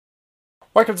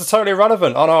Welcome to Totally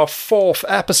Relevant on our fourth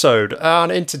episode.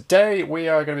 And in today, we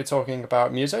are going to be talking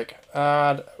about music.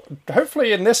 And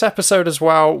hopefully, in this episode as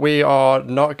well, we are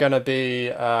not going to be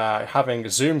having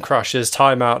Zoom crashes,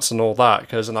 timeouts, and all that.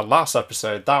 Because in the last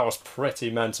episode, that was pretty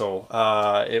mental.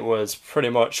 It was pretty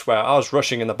much where I was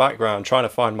rushing in the background trying to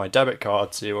find my debit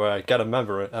card to get a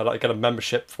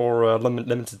membership for a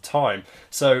limited time.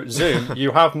 So, Zoom,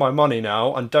 you have my money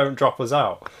now, and don't drop us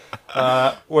out.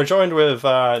 We're joined with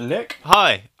Nick.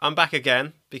 Hi, I'm back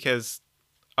again because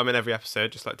I'm in every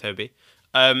episode, just like Toby.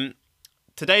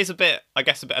 Today's a bit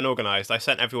unorganised. I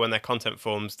sent everyone their content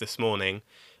forms this morning,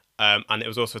 and it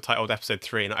was also titled episode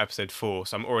 3, not episode 4,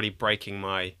 so I'm already breaking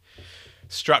my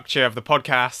structure of the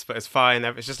podcast, but it's fine.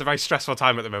 It's just a very stressful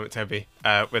time at the moment, Toby,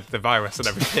 with the virus and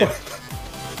everything.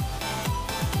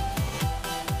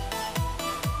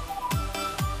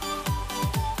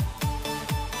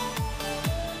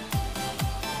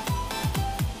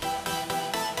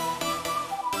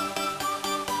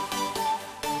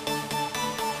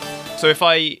 So if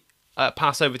I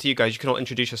pass over to you guys, you can all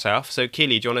introduce yourself. So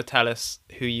Keely, do you want to tell us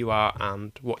who you are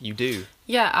and what you do?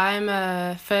 Yeah, I'm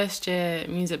a first year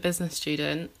music business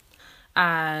student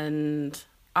and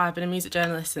I've been a music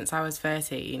journalist since I was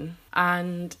 13.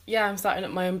 And yeah, I'm starting up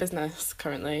my own business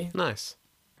currently. Nice.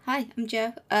 Hi, I'm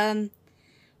Jo. I'm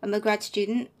a grad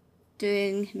student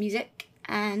doing music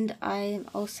and I'm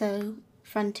also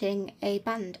fronting a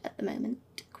band at the moment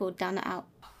called Down It Out.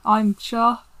 I'm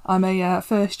Shah. I'm a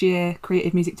first year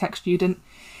creative music tech student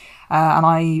and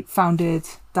I founded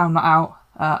Down That Out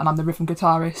and I'm the rhythm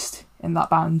guitarist in that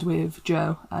band with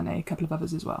Jo and a couple of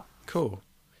others as well. Cool.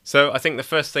 So I think the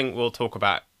first thing we'll talk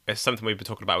about is something we've been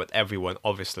talking about with everyone,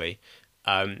 obviously,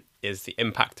 is the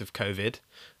impact of COVID.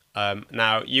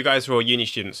 Now, you guys are all uni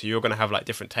students, so you're going to have like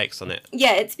different takes on it.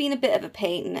 Yeah, it's been a bit of a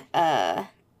pain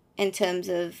in terms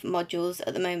of modules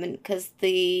at the moment because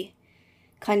the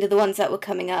ones that were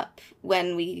coming up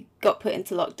when we got put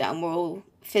into lockdown were all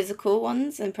physical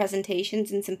ones and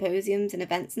presentations and symposiums and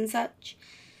events and such.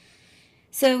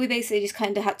 So we basically just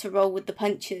kind of had to roll with the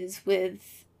punches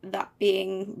with that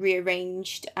being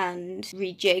rearranged and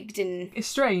rejigged. And it's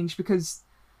strange because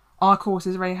our course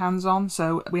is very hands-on,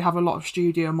 so we have a lot of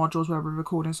studio modules where we're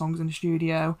recording songs in the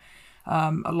studio,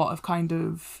 a lot of kind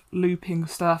of looping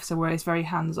stuff, so where it's very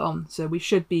hands-on. So we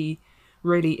should be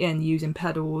really in using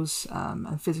pedals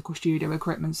and physical studio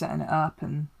equipment, setting it up,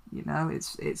 and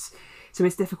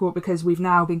it's difficult because we've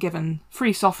now been given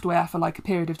free software for like a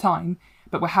period of time,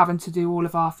 but we're having to do all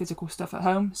of our physical stuff at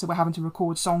home, so we're having to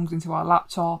record songs into our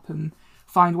laptop and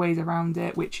find ways around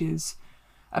it, which is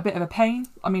a bit of a pain.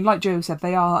 I mean, like Jo said,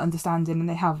 they are understanding and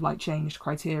they have like changed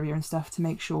criteria and stuff to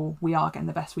make sure we are getting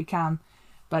the best we can.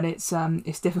 But it's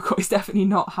difficult. It's definitely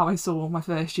not how I saw my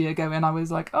first year going. I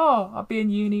was like, oh, I'll be in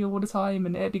uni all the time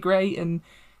and it'd be great. And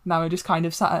now I just kind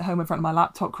of sat at home in front of my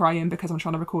laptop crying because I'm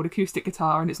trying to record acoustic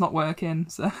guitar and it's not working.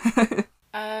 So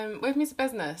with music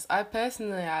business, I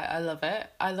personally love it.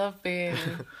 I love being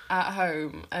at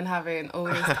home and having all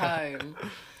this time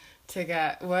to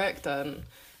get work done.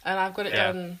 And I've got it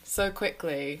done so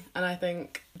quickly. And I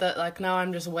think that like now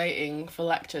I'm just waiting for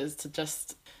lectures to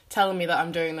just telling me that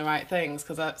I'm doing the right things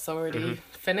because that's already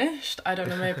finished. I don't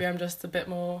know, maybe I'm just a bit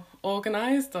more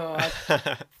organised, or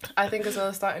I think as well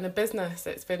as starting a business,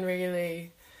 it's been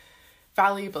really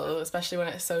valuable, especially when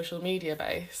it's social media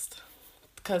based,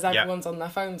 because everyone's on their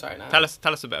phones right now. Tell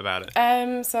us a bit about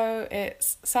it. So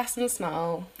it's Sass and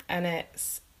Snarl, and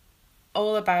it's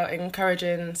all about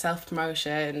encouraging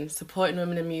self-promotion, supporting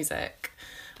women in music,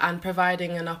 and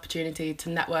providing an opportunity to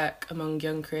network among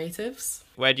young creatives.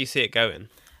 Where do you see it going?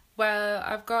 Well,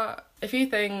 I've got a few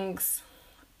things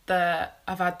that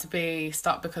have had to be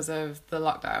stopped because of the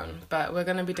lockdown, but we're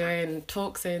going to be doing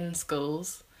talks in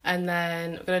schools, and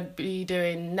then we're going to be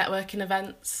doing networking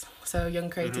events so young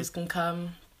creatives can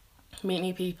come, meet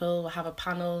new people, we'll have a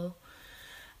panel,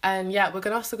 and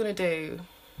we're also going to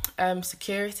do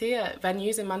security at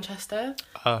venues in Manchester.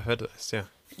 Oh, I heard of this, yeah.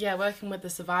 Yeah, working with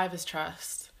the Survivors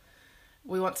Trust.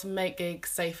 We want to make gigs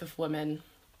safer for women.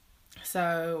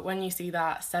 So when you see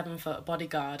that 7-foot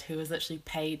bodyguard who is literally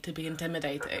paid to be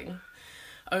intimidating,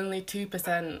 only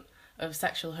 2% of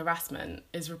sexual harassment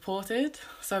is reported.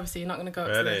 So obviously you're not going to go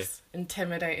up to this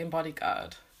intimidating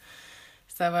bodyguard.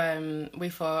 So we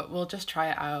thought we'll just try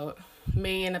it out.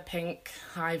 Me in a pink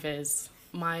high-vis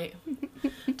my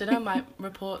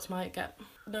reports might get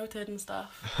noted and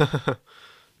stuff.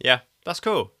 Yeah, that's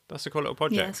cool. That's a cool little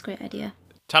project. yeah, that's a great idea.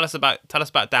 Tell us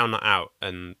about Down That Out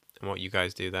and what you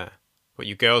guys do there. What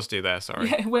you girls do there, sorry.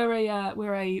 Yeah,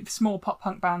 we're a small pop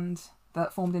punk band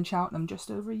that formed in Cheltenham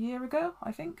just over a year ago,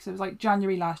 I think. So it was like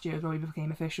January last year is where we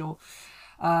became official.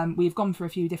 We've gone for a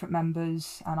few different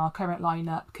members, and our current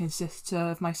lineup consists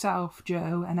of myself,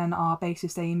 Joe, and then our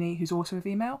bassist Amy, who's also a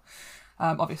female.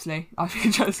 Obviously, I'm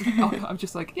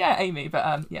just like, yeah, Amy,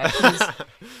 but yeah,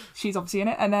 she's obviously in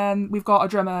it. And then we've got a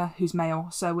drummer who's male,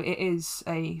 so it is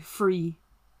a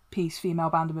three-piece female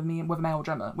band with a male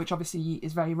drummer, which obviously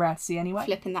is very rare to see anyway.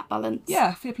 Flipping that balance.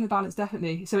 Yeah, flipping the balance,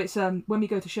 definitely. So it's when we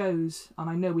go to shows, and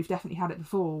I know we've definitely had it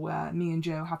before, where me and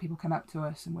Joe have people come up to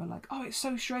us and we're like, oh, it's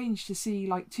so strange to see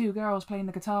like two girls playing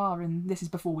the guitar, and this is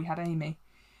before we had Amy.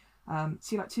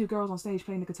 See like two girls on stage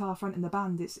playing the guitar front in the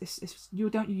band. It's you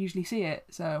don't usually see it.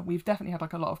 So we've definitely had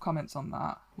like a lot of comments on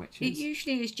that, which is... It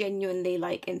usually is genuinely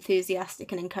like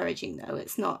enthusiastic and encouraging though.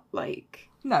 It's not like...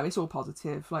 No, it's all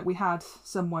positive. Like we had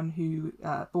someone who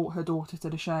brought her daughter to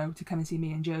the show to come and see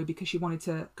me and Joe because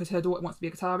her daughter wants to be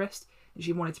a guitarist, and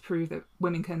she wanted to prove that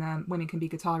women can be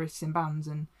guitarists in bands,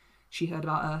 and she heard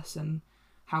about us and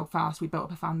how fast we built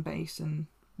up a fan base and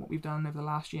what we've done over the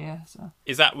last year. So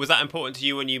was that important to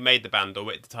you when you made the band,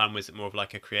 or at the time was it more of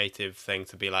like a creative thing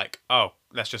to be like, oh,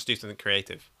 let's just do something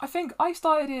creative? I think I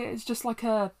started it as just like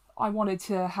I wanted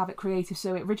to have it creative,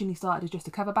 so it originally started as just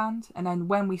a cover band, and then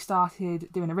when we started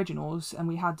doing originals, and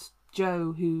we had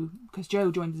Joe, because Joe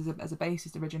joined as a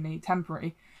bassist originally,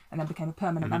 temporary, and then became a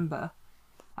permanent member,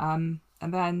 and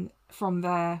then from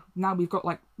there, now we've got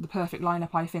like the perfect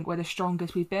lineup. I think we're the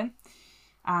strongest we've been.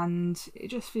 And it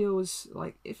just feels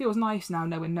nice now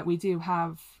knowing that we do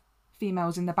have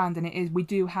females in the band, and we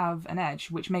do have an edge,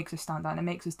 which makes us stand out and it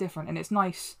makes us different. And it's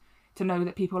nice to know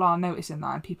that people are noticing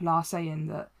that, and people are saying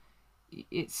that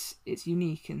it's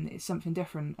unique and it's something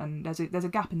different. And there's a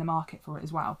gap in the market for it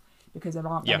as well, because there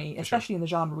aren't many, especially in the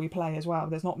genre we play as well.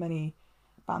 There's not many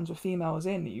bands with females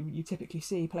in that you typically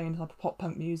see playing type of pop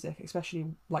punk music,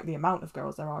 especially like the amount of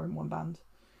girls there are in one band.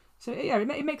 So yeah,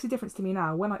 it makes a difference to me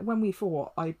now. When we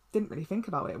fought, I didn't really think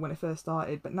about it when it first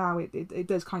started, but now it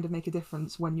does kind of make a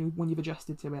difference when you've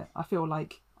adjusted to it. I feel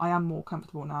like I am more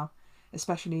comfortable now,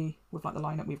 especially with like the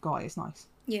lineup we've got. It's nice.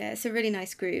 Yeah, it's a really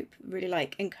nice group, really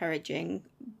like encouraging,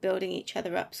 building each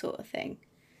other up sort of thing.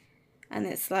 And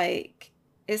it's like,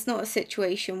 it's not a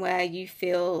situation where you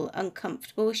feel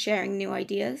uncomfortable sharing new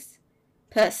ideas.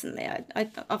 Personally, I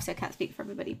obviously I can't speak for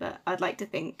everybody, but I'd like to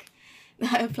think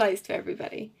that applies to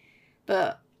everybody.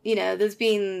 But, you know, there's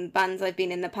been bands I've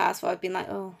been in the past where I've been like,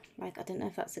 oh, like, I don't know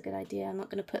if that's a good idea. I'm not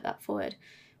going to put that forward.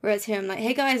 Whereas here I'm like,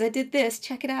 hey guys, I did this,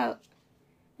 check it out.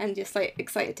 And just like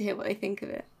excited to hear what they think of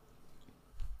it.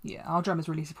 Yeah, our drummer's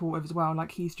really supportive as well.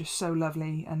 Like, he's just so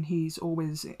lovely, and he's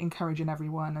always encouraging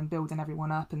everyone and building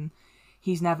everyone up, and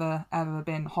he's never ever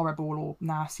been horrible or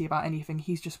nasty about anything.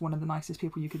 He's just one of the nicest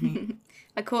people you could meet.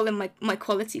 I call him my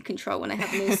quality control when I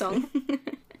have a new song.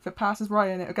 If it passes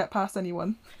Ryan, it'll get past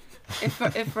anyone.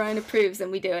 If Ryan approves,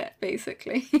 then we do it,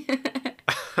 basically.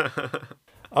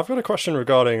 I've got a question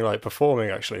regarding like performing.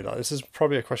 Actually, like this is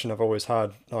probably a question I've always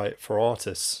had like for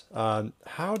artists.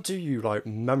 How do you like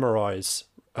memorize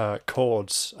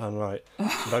chords and like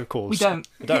vocals? We don't.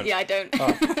 You don't? Yeah, I don't.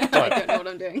 Oh, I don't know what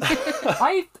I'm doing.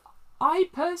 I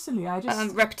personally, I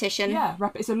just repetition. Yeah,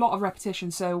 it's a lot of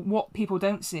repetition. So what people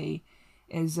don't see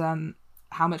is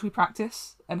how much we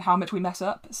practice and how much we mess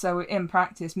up. So in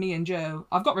practice, me and Joe,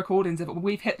 I've got recordings of it, but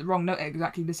we've hit the wrong note at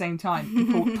exactly the same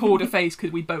time. Pulled a face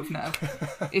because we both know.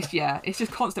 It's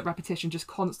just constant repetition, just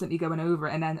constantly going over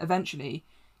it, and then eventually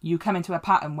you come into a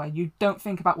pattern where you don't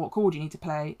think about what chord you need to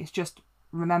play. It's just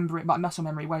remember it by muscle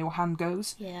memory where your hand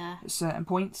goes at certain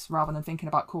points, rather than thinking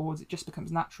about chords. It just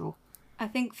becomes natural. I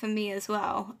think for me as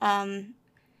well,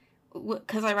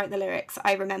 because I write the lyrics,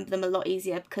 I remember them a lot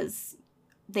easier because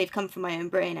they've come from my own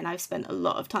brain and I've spent a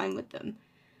lot of time with them.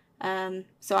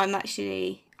 So I'm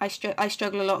actually, I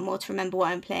struggle a lot more to remember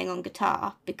what I'm playing on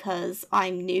guitar because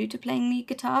I'm new to playing lead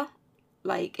guitar,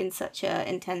 like in such a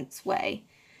intense way.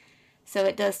 So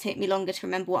it does take me longer to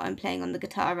remember what I'm playing on the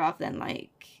guitar rather than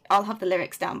like, I'll have the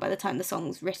lyrics down by the time the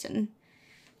song's written.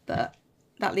 But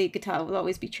that lead guitar will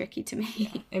always be tricky to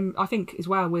me. I think as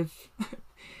well with...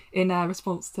 in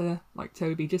response to like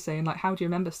Toby just saying like how do you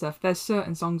remember stuff, there's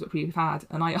certain songs that we've had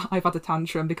and I've had a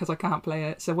tantrum because I can't play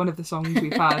it. So one of the songs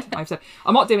we've had I've said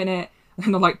I'm not doing it,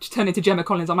 and I'm like turning to Gemma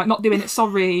Collins, I'm like not doing it,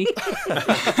 sorry.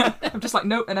 I'm just like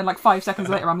nope, and then like 5 seconds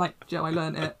later I'm like Joe, I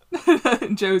learned it.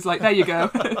 And Joe's like there you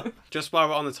go. Just while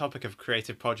we're on the topic of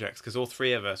creative projects, because all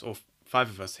three of us, or 5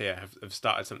 of us here have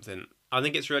started something, I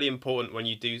think it's really important when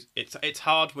you do. It's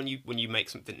hard when you make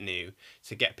something new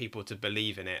to get people to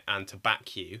believe in it and to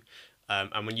back you.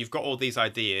 And when you've got all these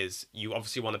ideas, you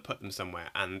obviously want to put them somewhere.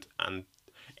 And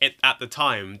at the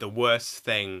time, the worst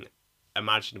thing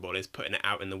imaginable is putting it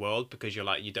out in the world, because you're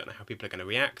like, you don't know how people are going to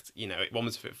react. You know,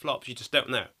 once if it flops, you just don't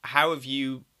know. How have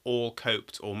you all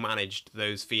coped or managed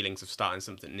those feelings of starting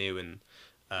something new, and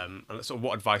sort of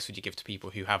what advice would you give to people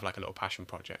who have like a little passion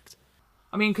project?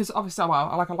 I mean, because obviously,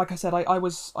 well, like I said, I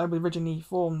was originally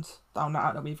formed down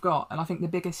that that we've got, and I think the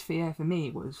biggest fear for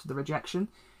me was the rejection.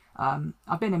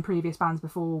 I've been in previous bands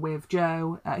before with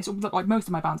Joe. It's like most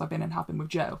of my bands I've been in have been with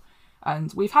Joe.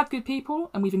 And we've had good people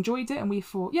and we've enjoyed it and we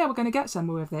thought, yeah, we're going to get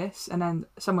somewhere with this. And then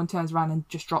someone turns around and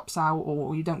just drops out,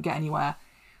 or you don't get anywhere.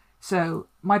 So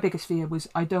my biggest fear was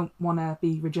I don't want to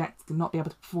be rejected and not be able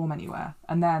to perform anywhere.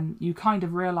 And then you kind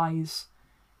of realise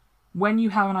when you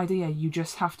have an idea, you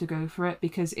just have to go for it,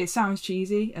 because it sounds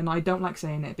cheesy and I don't like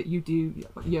saying it, but you do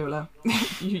YOLO.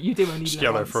 you do only just do it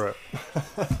YOLO once. for it.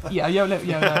 Yeah,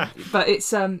 YOLO. But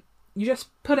it's you just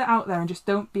put it out there and just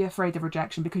don't be afraid of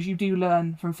rejection, because you do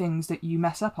learn from things that you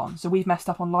mess up on. So we've messed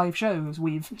up on live shows.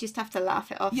 You just have to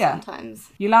laugh it off sometimes.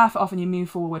 You laugh it off and you move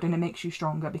forward, and it makes you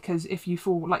stronger, because if you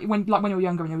fall, like when you're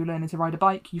younger and you're learning to ride a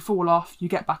bike, you fall off, you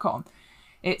get back on.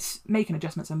 It's making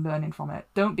adjustments and learning from it.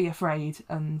 Don't be afraid,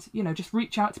 and just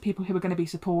reach out to people who are going to be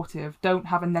supportive. Don't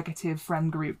have a negative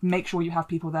friend group. Make sure you have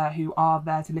people there who are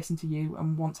there to listen to you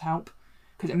and want to help,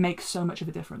 because it makes so much of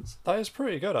a difference. That is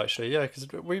pretty good, actually, yeah, because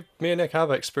me and Nick have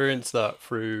experienced that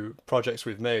through projects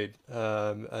we've made,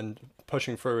 and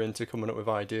pushing through into coming up with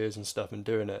ideas and stuff and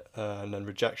doing it, and then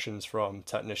rejections from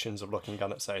technicians of looking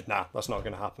at it saying, nah, that's not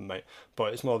going to happen, mate.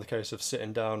 But it's more the case of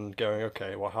sitting down and going,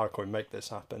 okay, well, how can we make this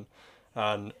happen?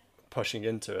 And pushing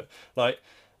into it. Like,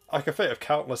 I can think of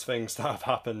countless things that have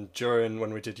happened during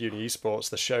when we did Uni Esports,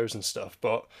 the shows and stuff,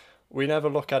 but we never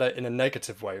look at it in a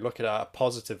negative way. Look at it in a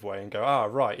positive way and go,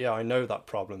 right, yeah, I know that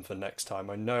problem for next time.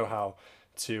 I know how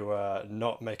to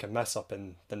not make a mess up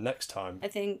in the next time. I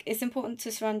think it's important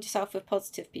to surround yourself with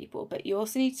positive people, but you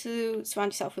also need to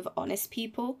surround yourself with honest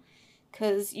people,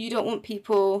 because you don't want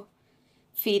people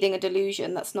feeding a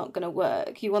delusion that's not going to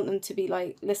work. You want them to be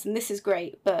like, listen, this is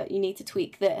great, but you need to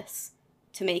tweak this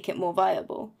to make it more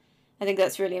viable. I think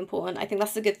that's really important. I think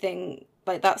that's a good thing.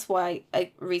 Like, that's why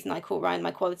reason I call Ryan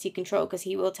my quality control, because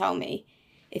he will tell me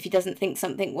if he doesn't think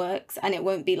something works, and it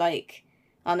won't be like,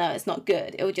 oh no, it's not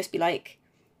good. It will just be like,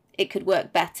 it could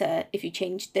work better if you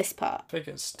changed this part. I think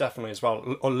it's definitely as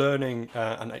well learning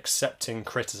and accepting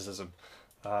criticism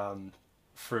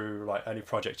through like any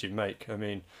project you make. I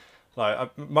mean,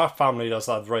 like my family does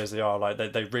that, raise they are, like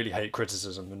they really hate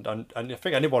criticism, and I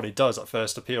think anybody does at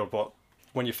first appeal, but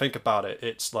when you think about it,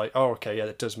 it's like, oh, okay, yeah,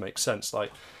 it does make sense.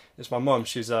 Like, it's my mum,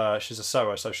 she's a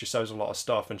sewer, so she sews a lot of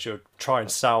stuff, and she'll try and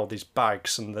sell these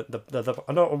bags, and the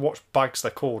I don't know what bags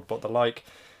they're called, but they're like,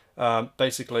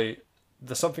 basically,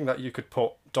 there's something that you could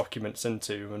put documents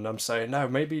into, and I'm saying, no,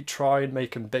 maybe try and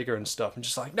make them bigger and stuff, and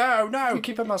just like, no,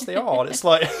 keep them as they are. And it's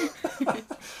like...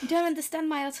 You don't understand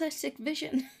my artistic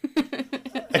vision.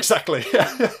 Exactly.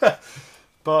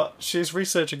 But she's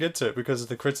researching into it because of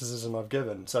the criticism I've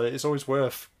given. So it's always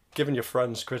worth giving your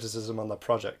friends criticism on their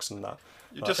projects and that.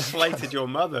 You just slated your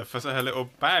mother for her little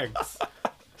bags.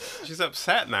 She's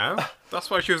upset now. That's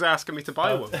why she was asking me to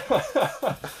buy one.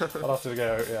 I'll have to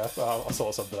go, yeah, I'll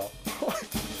sort something out.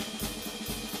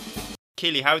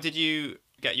 Keely, how did you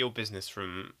get your business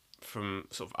from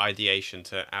sort of ideation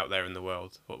to out there in the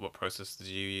world? What process did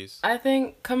you use? I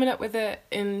think coming up with it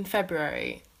in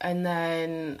February and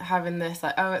then having this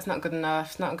like, oh, it's not good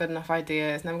enough, it's not a good enough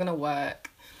idea, it's never going to work.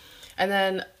 And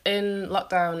then in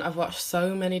lockdown, I've watched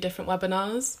so many different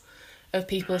webinars of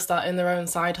people starting their own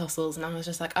side hustles, and I was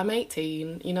just like, I'm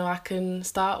 18, I can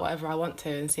start whatever I want to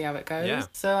and see how it goes. Yeah.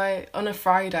 So on a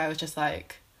Friday, I was just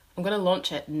like, I'm going to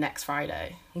launch it next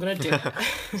Friday. I'm going to do it.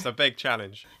 It's a big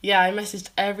challenge. Yeah, I messaged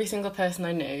every single person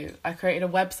I knew. I created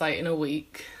a website in a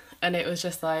week, and it was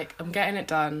just like, I'm getting it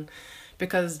done,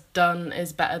 because done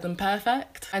is better than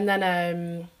perfect. And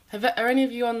then, are any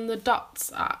of you on the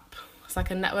Dots app? It's like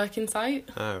a networking site.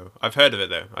 Oh, I've heard of it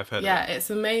though. Yeah, it's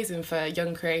amazing for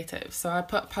young creatives. So I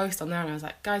put a post on there and I was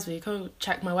like, guys, will you come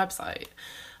check my website?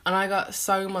 And I got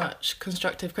so much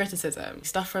constructive criticism.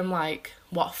 Stuff from like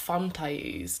what font I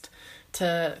used,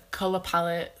 to colour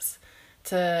palettes,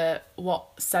 to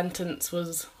what sentence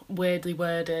was weirdly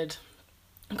worded.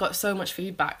 I got so much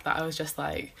feedback that I was just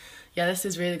like, yeah, this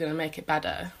is really going to make it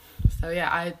better. So yeah,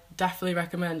 I definitely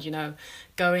recommend,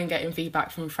 going getting feedback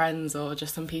from friends or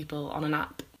just some people on an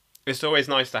app. It's always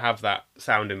nice to have that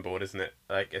sounding board, isn't it?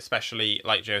 Like, especially,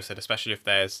 like Joe said, especially if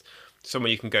there's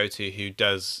someone you can go to who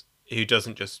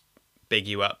doesn't just big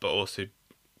you up, but also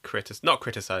not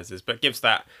criticizes, but gives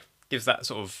that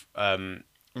sort of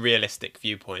realistic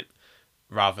viewpoint,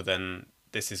 rather than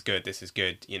this is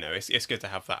good, you know, it's good to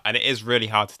have that. And it is really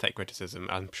hard to take criticism.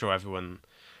 I'm sure everyone,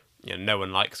 you know, no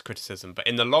one likes criticism, but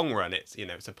in the long run, it's, you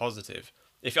know, it's a positive.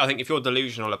 I think if you're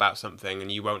delusional about something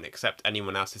and you won't accept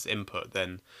anyone else's input,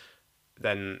 then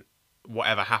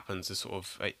whatever happens is sort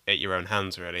of at your own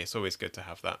hands, really. It's always good to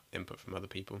have that input from other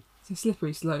people. It's a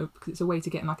slippery slope because it's a way to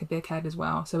get in like a big head as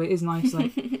well. So it is nice,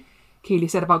 like Keely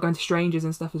said about going to strangers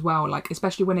and stuff as well, like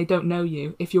especially when they don't know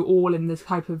you, if you're all in this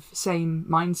type of same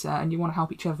mindset and you want to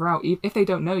help each other out, if they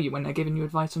don't know you when they're giving you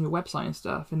advice on your website and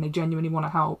stuff and they genuinely want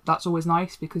to help, that's always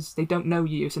nice because they don't know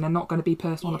you, so they're not going to be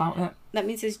personal about it. That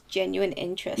means there's genuine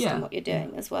interest in what you're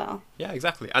doing as well. Yeah,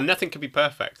 exactly. And nothing can be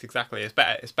perfect. Exactly. It's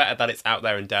better that it's out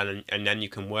there and done, and then you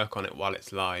can work on it while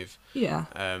it's live. Yeah.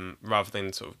 Rather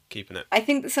than sort of keeping it. I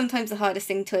think that sometimes the hardest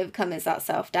thing to overcome is that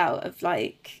self-doubt of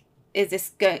like, is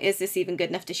this even good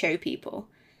enough to show people?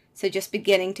 So just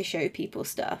beginning to show people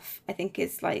stuff, I think,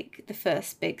 is like the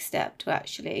first big step to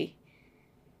actually,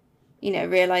 you know,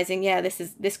 realizing, yeah,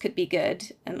 this could be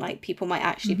good, and like people might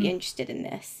actually be interested in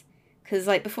this. Because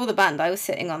like before the band, I was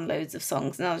sitting on loads of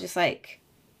songs, and I was just like,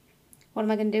 what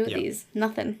am I going to do with these?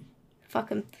 Nothing. Fuck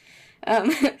them.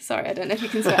 Sorry, I don't know if you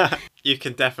can swear. You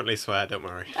can definitely swear. Don't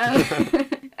worry.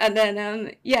 And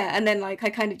then like I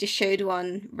kind of just showed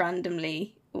one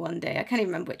randomly one day. I can't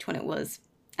even remember which one it was.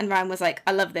 And Ryan was like,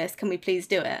 I love this. Can we please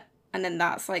do it? And then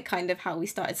that's like kind of how we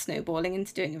started snowballing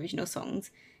into doing original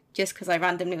songs. Just because I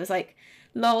randomly was like,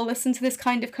 lol, listen to this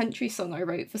kind of country song I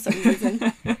wrote for some reason.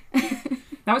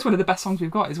 Now it's one of the best songs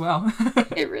we've got as well.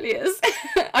 It really is.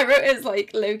 I wrote it as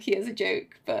like low-key as a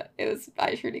joke, but it was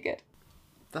actually really good.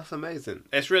 That's amazing.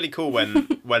 It's really cool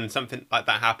when something like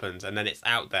that happens and then it's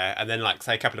out there, and then like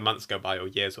say a couple of months go by or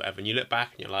years or whatever, and you look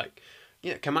back and you're like,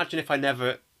 you know, can imagine if I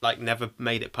never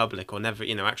made it public or never,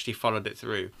 you know, actually followed it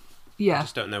through. Yeah. I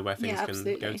just don't know where things can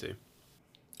go to.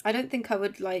 I don't think I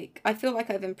would I feel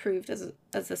like I've improved as a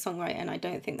songwriter, and I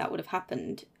don't think that would have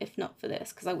happened if not for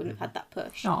this, because I wouldn't have had that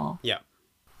push. Oh. Yeah.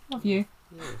 Love you.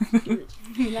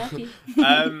 Yeah. Love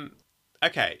you.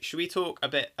 Okay, should we talk a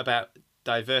bit about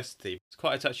diversity? It's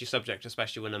quite a touchy subject,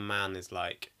 especially when a man is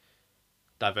like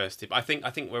diversity. But I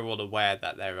think we're all aware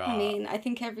that there are. I mean, I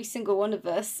think every single one of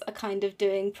us are kind of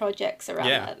doing projects around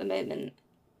that at the moment.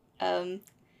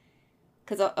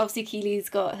 Because obviously Keely's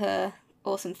got her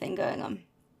awesome thing going on.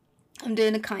 I'm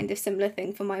doing a kind of similar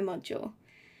thing for my module.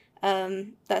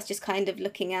 That's just kind of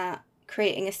looking at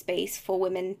creating a space for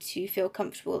women to feel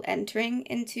comfortable entering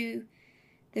into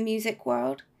the music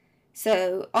world.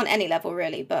 So on any level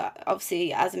really, but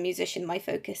obviously as a musician my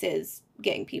focus is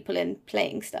getting people in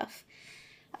playing stuff.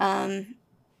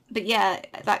 But yeah,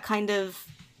 that kind of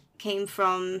came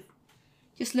from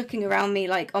just looking around me.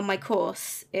 Like on my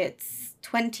course it's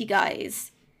 20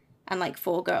 guys and like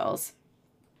 4 girls.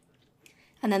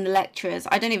 And then the lecturers,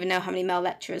 I don't even know how many male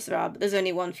lecturers there are, but there's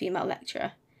only 1 female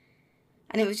lecturer.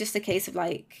 And it was just a case of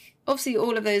like, obviously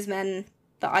all of those men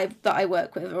that I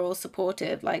work with are all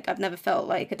supportive. Like I've never felt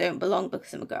like I don't belong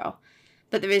because I'm a girl.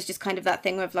 But there is just kind of that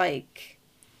thing of like,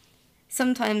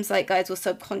 sometimes like guys will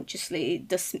subconsciously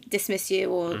dismiss you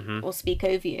or speak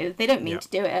over you. They don't mean to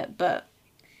do it, but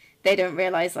they don't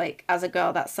realise like as a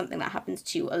girl that's something that happens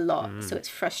to you a lot. So it's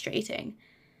frustrating.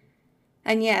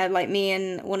 And yeah, like me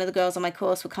and one of the girls on my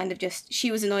course were kind of just,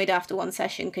 she was annoyed after one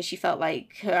session because she felt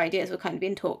like her ideas were kind of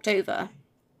being talked over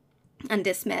and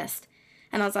dismissed.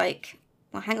 And I was like,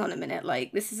 well, hang on a minute,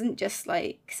 like this isn't just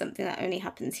like something that only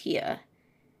happens here.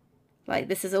 Like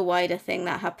this is a wider thing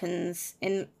that happens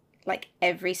in like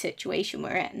every situation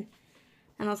we're in.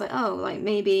 And I was like, oh, like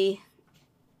maybe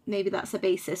that's a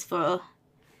basis for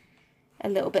a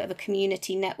little bit of a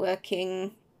community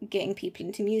networking, getting people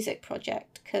into music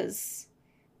project, because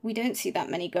we don't see that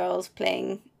many girls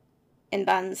playing in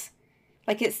bands.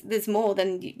 Like there's more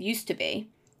than used to be,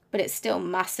 but it's still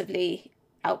massively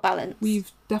outbalanced.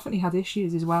 We've definitely had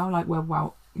issues as well, like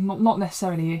well not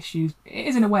necessarily issues, it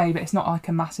is in a way, but it's not like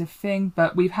a massive thing.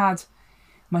 But we've had,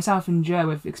 myself and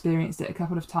Joe have experienced it a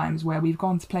couple of times where we've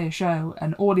gone to play a show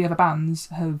and all the other bands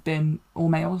have been all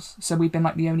males, so we've been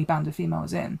like the only band of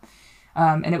females in.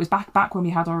 And it was back when we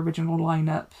had our original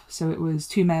lineup, so it was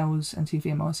 2 males and 2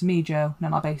 females, so me, Joe, and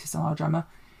then our bassist and our drummer.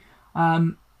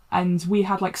 And we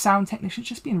had like sound technicians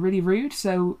just being really rude.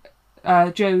 So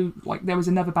Joe, like there was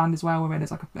another band as well where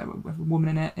there's like a woman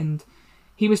in it, and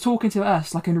he was talking to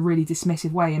us like in a really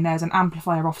dismissive way. And there's an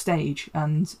amplifier off stage,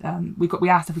 and we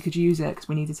asked if we could use it because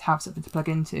we needed to have something to plug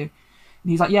into. And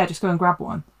he's like, "Yeah, just go and grab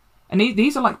one." And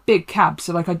these are like big cabs,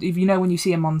 so like if you know when you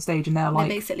see them on stage, and they're like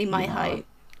basically my height.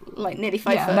 Like nearly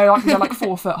 5 foot. Yeah, they're like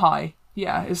 4 foot high.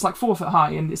 Yeah, it's like 4 foot high,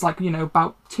 and it's like, you know,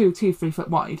 about 3 foot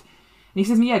wide. And he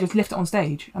says to me, "Yeah, just lift it on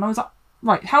stage." And I was like,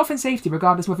 right, health and safety,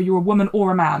 regardless whether you're a woman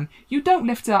or a man, you don't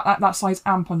lift that size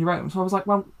amp on your own. So I was like,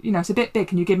 well, it's a bit big,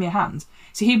 can you give me a hand?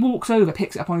 So he walks over,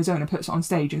 picks it up on his own and puts it on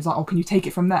stage, and he's like, oh, can you take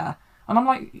it from there? And I'm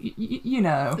like,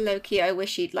 Low-key, I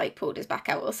wish he'd, pulled his back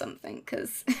out or something,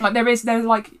 because... there's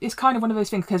it's kind of one of those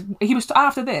things, because he was,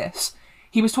 after this,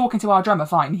 he was talking to our drummer,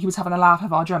 fine, he was having a laugh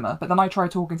with our drummer, but then I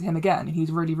tried talking to him again, and he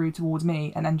was really rude towards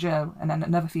me, and then Joe, and then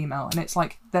another female, and it's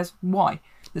like, why?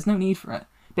 There's no need for it.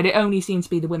 But it only seemed to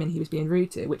be the women he was being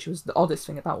rude to, which was the oddest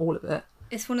thing about all of it.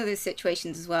 It's one of those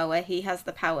situations as well where he has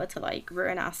the power to,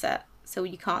 ruin our set, so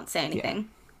you can't say anything. Yeah.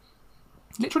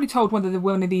 Literally told one of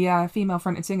the female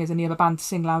fronted singers in the other band to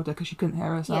sing louder because she couldn't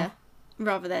hear herself. Yeah,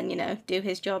 rather than, do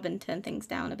his job and turn things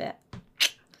down a bit.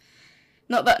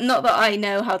 Not that I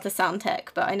know how to sound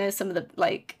tech, but I know some of the,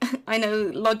 I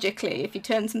know logically if you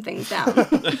turn some things down.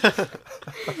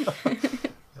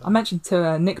 I mentioned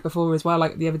to Nick before as well,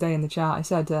 the other day in the chat, I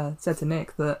said to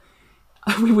Nick that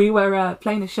we were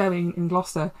playing a show in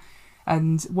Gloucester,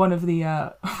 and one of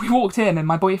the we walked in, and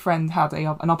my boyfriend had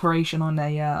an operation on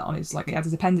his he had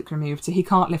his appendix removed, so he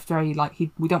can't lift very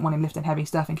we don't want him lifting heavy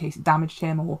stuff in case it damaged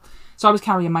him, or so I was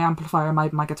carrying my amplifier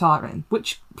and my guitar in,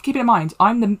 which, keep it in mind,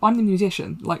 I'm the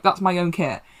musician, that's my own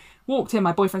kit. Walked in,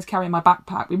 my boyfriend's carrying my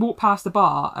backpack. We walked past the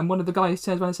bar, and one of the guys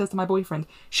turns around and says to my boyfriend,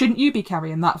 "Shouldn't you be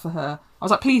carrying that for her?" I was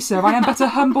like, "Please, sir, I am but a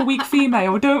humble, weak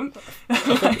female. Don't."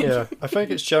 Yeah, I think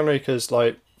it's generally because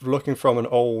looking from an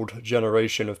old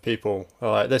generation of people,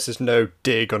 this is no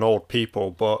dig on old people,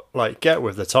 but get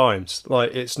with the times.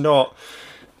 It's not.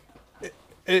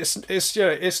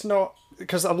 It's not.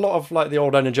 Because a lot of the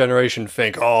old energy generation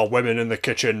think, oh, women in the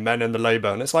kitchen, men in the labour,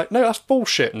 and it's no, that's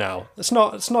bullshit now. It's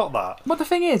not that. Well, the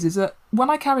thing is that when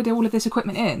I carried all of this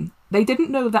equipment in, they didn't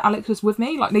know that Alex was with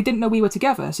me. They didn't know we were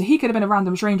together, so he could have been a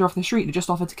random stranger off the street that just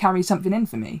offered to carry something in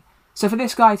for me. So for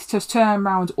this guy to just turn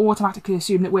around, automatically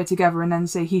assume that we're together, and then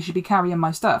say he should be carrying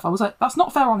my stuff, I was like, that's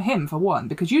not fair on him, for one,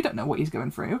 because you don't know what he's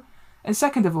going through. And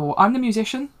second of all, I'm the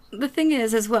musician. The thing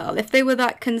is, as well, if they were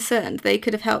that concerned, they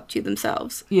could have helped you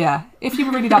themselves. Yeah, if you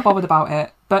were really that bothered about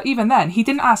it. But even then, he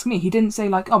didn't ask me. He didn't say,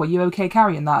 oh, are you okay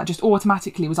carrying that? Just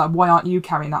automatically was like, why aren't you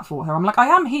carrying that for her? I'm like, I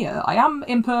am here. I am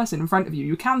in person in front of you.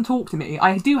 You can talk to me.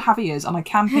 I do have ears and I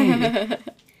can hear you.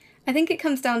 I think it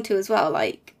comes down to, as well,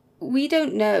 we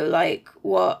don't know,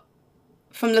 what,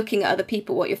 from looking at other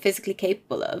people, what you're physically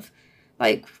capable of.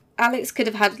 Alex could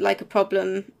have had, a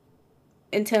problem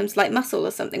in terms muscle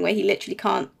or something where he literally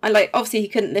can't, and obviously he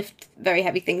couldn't lift very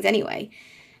heavy things anyway,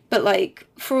 but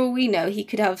for all we know he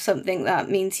could have something that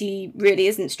means he really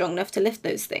isn't strong enough to lift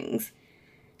those things,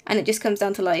 and it just comes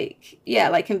down to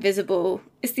invisible,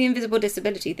 it's the invisible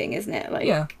disability thing, isn't it?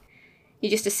 Yeah, you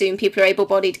just assume people are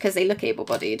able-bodied because they look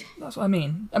able-bodied. That's what I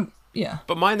mean. Yeah,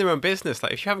 but mind their own business.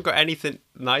 If you haven't got anything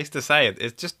nice to say,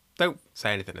 it's just don't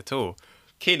say anything at all.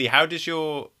 Keely, how does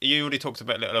you already talked a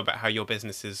little about how your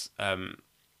business is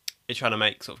you're trying to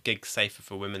make sort of gigs safer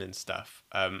for women and stuff.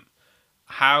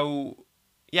 How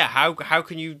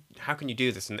can you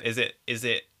do this, and is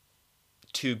it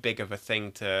too big of a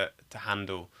thing to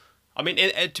handle? I mean,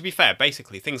 to be fair,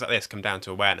 basically things like this come down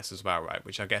to awareness as well, right?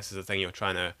 Which I guess is the thing you're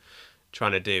trying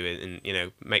to do,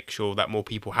 and make sure that more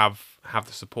people have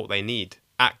the support they need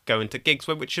at going to gigs,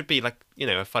 which should be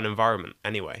a fun environment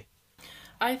anyway.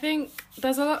 I think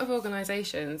there's a lot of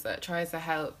organisations that try to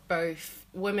help both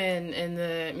women in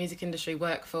the music industry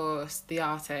workforce, the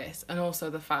artists, and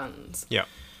also the fans. Yeah.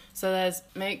 So there's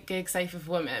Make Gigs Safer for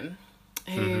Women,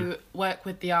 who work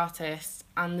with the artists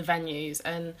and the venues,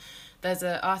 and there's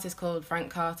an artist called Frank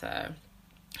Carter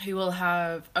who will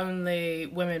have only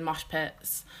women mosh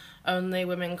pits, only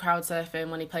women crowd surfing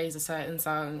when he plays a certain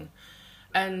song,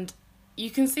 and you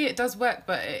can see it does work,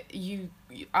 but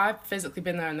I've physically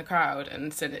been there in the crowd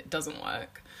and said it doesn't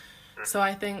work. So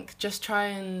I think just try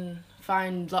and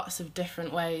find lots of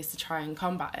different ways to try and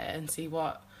combat it and see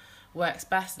what works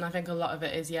best. And I think a lot of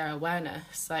it is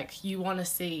awareness. You want to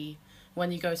see,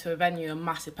 when you go to a venue, a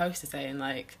massive poster saying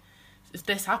if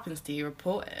this happens to you,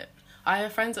 report it. I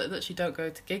have friends that literally don't go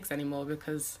to gigs anymore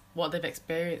because what they've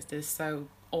experienced is so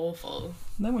awful.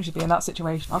 No one should be in that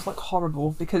situation. That's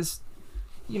horrible, because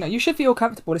you should feel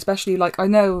comfortable, especially I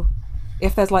know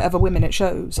if there's other women at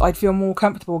shows, I'd feel more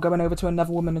comfortable going over to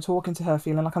another woman and talking to her,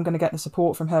 feeling like I'm going to get the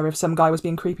support from her if some guy was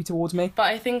being creepy towards me. But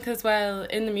I think as well,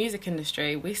 in the music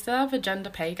industry, we still have a gender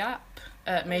pay gap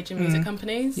at major music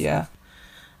companies. Yeah.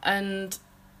 And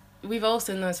we've all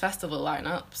seen those festival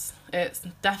lineups. It's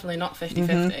definitely not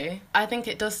 50-50. I think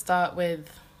it does start with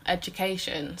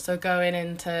education, so going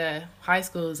into high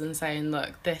schools and saying,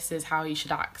 look, this is how you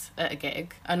should act at a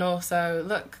gig, and also,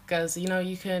 look, girls,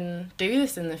 you can do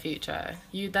this in the future.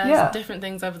 There's different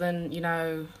things other than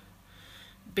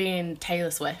being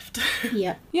Taylor Swift.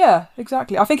 Yeah. Yeah,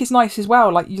 exactly. I think it's nice as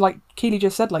well, like Keely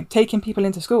just said, like taking people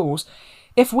into schools.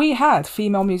 If we had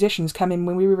female musicians come in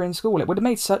when we were in school, it would have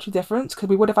made such a difference because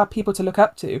we would have had people to look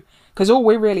up to. Because all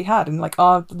we really had, and like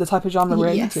the type of genre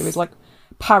we're Yes. into, is like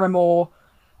Paramore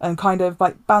and kind of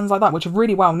like bands like that, which are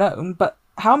really well known. But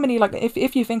how many, like,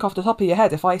 if you think off the top of your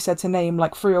head, if I said to name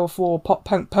like 3 or 4 pop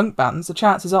punk bands, the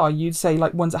chances are you'd say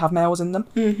like ones that have males in them.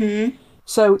 Mm-hmm.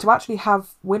 So to actually have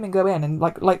women go in and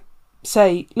like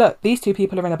say, look, these 2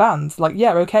 people are in a band, like,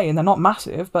 yeah, okay, and they're not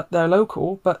massive, but they're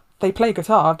local, but they play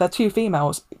guitar, they're 2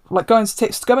 females, like go and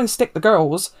stick the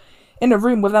girls in a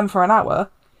room with them for an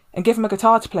hour and give them a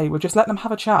guitar to play with, just let them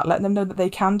have a chat, let them know that they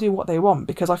can do what they want,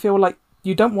 because I feel like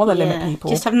you don't want to limit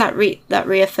people. Just having that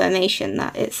reaffirmation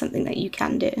that it's something that you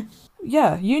can do.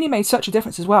 Yeah, uni made such a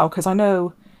difference as well, because I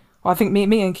know, I think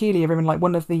me and Keely are in like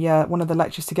one of the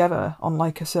lectures together on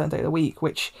like a certain day of the week,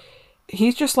 which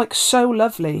he's just like so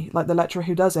lovely, like the lecturer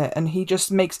who does it, and he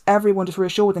just makes everyone just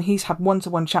reassured, and he's had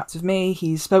one-to-one chats with me,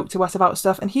 he's spoke to us about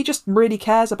stuff, and he just really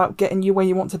cares about getting you where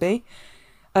you want to be,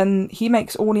 and he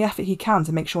makes all the effort he can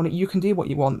to make sure that you can do what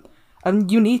you want,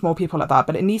 and you need more people like that,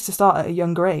 but it needs to start at a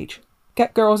younger age.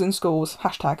 Get girls in schools,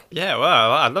 #. Yeah,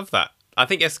 well, I love that. I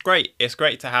think it's great. It's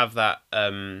great to have that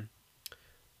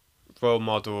role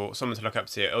model, someone to look up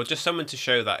to, or just someone to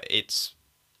show that it's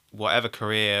whatever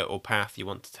career or path you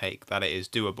want to take, that it is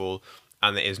doable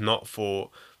and it is not for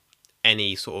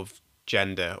any sort of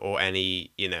gender or any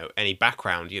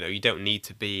background. You don't need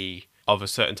to be of a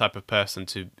certain type of person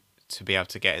to be able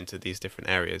to get into these different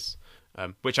areas,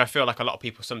 which I feel like a lot of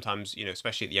people sometimes,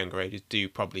 especially at the younger ages, do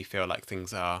probably feel like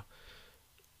things are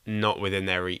not within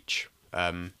their reach.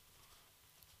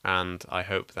 And I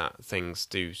hope that things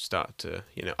do start to,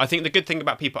 I think the good thing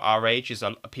about people our age is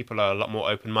people are a lot more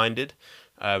open-minded.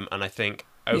 And I think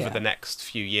over the next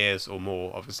few years or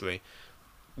more, obviously,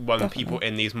 when people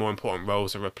in these more important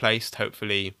roles are replaced,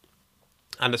 hopefully,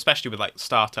 and especially with like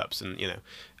startups and,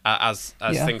 as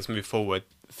things move forward,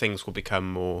 things will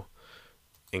become more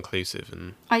inclusive.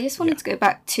 And I just wanted to go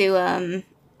back to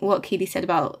what Keely said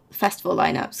about festival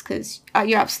lineups, because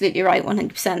you're absolutely right,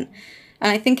 100%.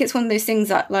 And I think it's one of those things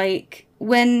that, like,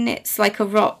 when it's like a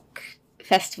rock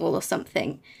festival or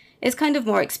something, it's kind of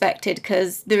more expected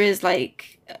because there is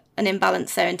like an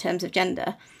imbalance there in terms of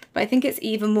gender. But I think it's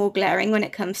even more glaring when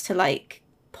it comes to like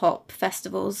pop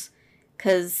festivals,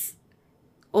 because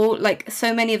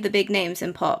so many of the big names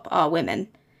in pop are women.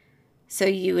 So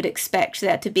you would expect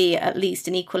there to be at least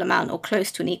an equal amount or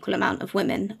close to an equal amount of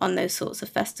women on those sorts of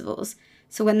festivals.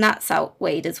 So when that's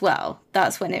outweighed as well,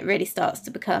 that's when it really starts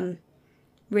to become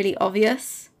really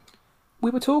obvious. We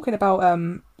were talking about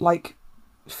like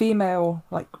female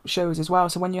like shows as well,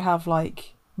 so when you have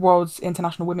like World's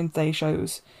International Women's Day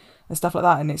shows and stuff like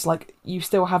that, and it's like you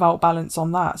still have outbalance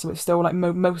on that, so it's still like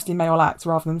mostly male acts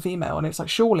rather than female, and it's like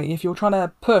surely if you're trying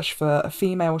to push for a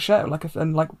female show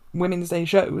and like Women's Day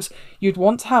shows, you'd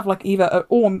want to have like either an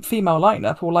all-female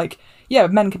lineup, or like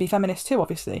men could be feminists too,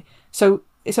 obviously, so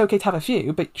it's okay to have a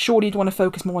few, but surely you'd want to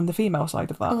focus more on the female side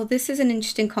of that. Oh, this is an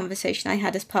interesting conversation I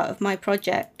had as part of my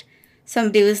project.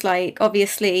 Somebody was like,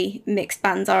 obviously mixed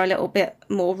bands are a little bit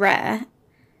more rare,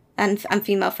 and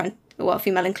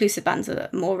female inclusive bands are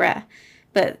more rare.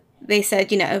 But they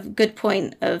said, a good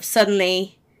point of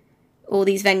suddenly all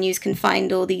these venues can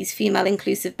find all these female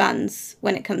inclusive bands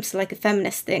when it comes to like a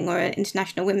feminist thing or an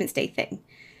International Women's Day thing.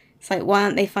 It's like, why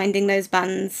aren't they finding those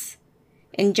bands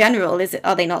in general?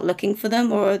 Are they not looking for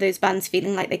them, or are those bands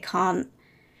feeling like they can't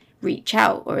reach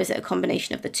out, or is it a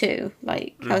combination of the two?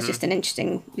 Like, that was just an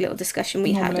interesting little discussion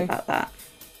we had about that.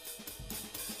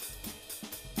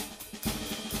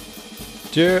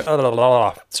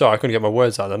 Sorry, I couldn't get my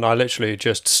words out, and I literally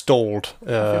just stalled. I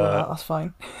feel like that's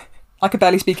fine. I can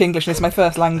barely speak English, and it's my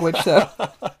first language, so.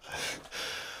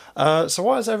 So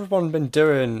what has everyone been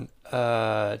doing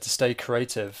to stay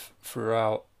creative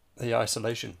throughout the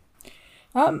isolation?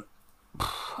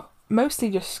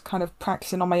 Mostly just kind of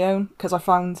practicing on my own, because I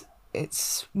found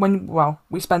it's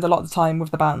we spend a lot of the time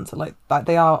with the band, like that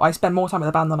I spend more time with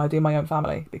the band than I do my own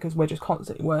family, because we're just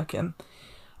constantly working.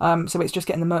 So it's just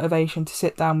getting the motivation to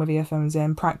sit down with earphones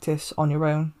in, practice on your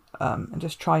own, and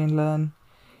just try and learn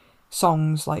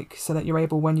songs, like, so that you're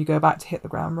able, when you go back, to hit the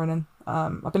ground running.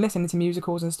 I've been listening to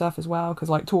musicals and stuff as well, because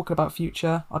like talking about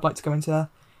future, I'd like to go into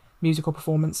musical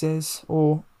performances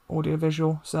or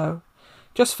audiovisual, so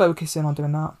just focusing on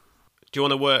doing that. Do you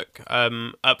want to work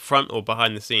up front or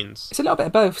behind the scenes? It's a little bit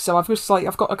of both. So I've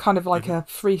got a kind of like a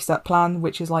 3-step plan,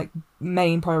 which is like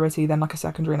main priority, then like a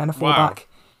secondary, and then a fallback. Wow.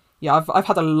 Yeah, I've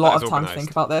had a lot of time to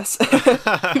think about this. Well,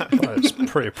 it's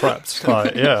pretty prepped.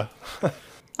 Like, yeah.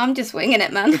 I'm just winging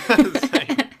it, man.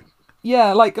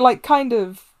 Yeah, like kind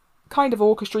of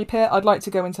orchestra bit. I'd like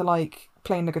to go into like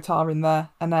playing the guitar in there,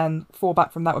 and then fall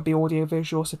back from that would be audio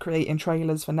visual, so creating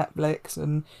trailers for Netflix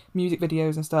and music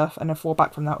videos and stuff, and then fall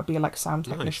back from that would be like sound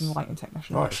technician, Nice. lighting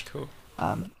technician. Nice. Cool.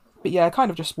 But yeah, kind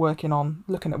of just working on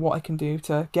looking at what I can do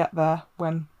to get there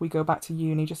when we go back to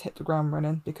uni, just hit the ground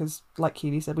running, because like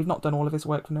Keely said, we've not done all of this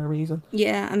work for no reason.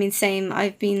 Yeah, I mean, same.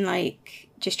 I've been like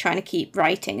just trying to keep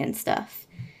writing and stuff.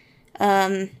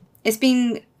 It's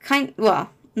been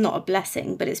well, not a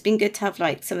blessing, but it's been good to have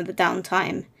like some of the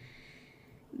downtime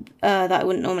that I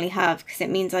wouldn't normally have, because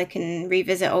it means I can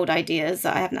revisit old ideas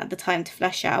that I haven't had the time to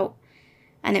flesh out.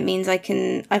 And it means I've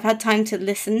had time to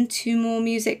listen to more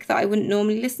music that I wouldn't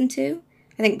normally listen to.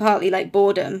 I think partly like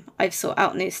boredom, I've sought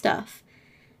out new stuff.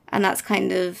 And that's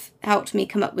kind of helped me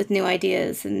come up with new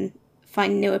ideas and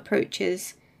find new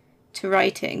approaches to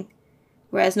writing.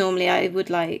 Whereas normally I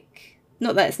would like,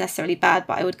 not that it's necessarily bad,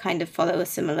 but I would kind of follow a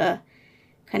similar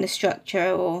kind of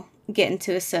structure or get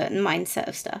into a certain mindset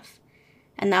of stuff.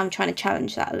 And now I'm trying to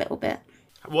challenge that a little bit.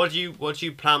 What do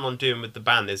you plan on doing with the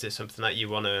band? Is it something that you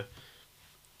want to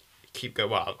keep going?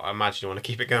 Well, I imagine you want to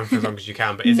keep it going for as long as you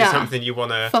can, but is it something you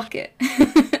want to... Fuck it.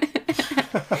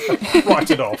 Write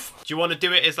it off. Do you want to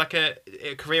do it as like a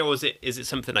career, or is it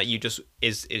something that you just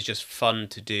is just fun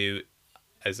to do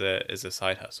as a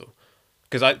side hustle?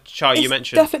 Because Charlie, you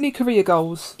mentioned definitely career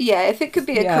goals. Yeah, if it could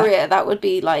be a career, that would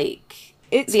be like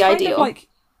It's the kind ideal. of like,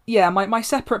 yeah, my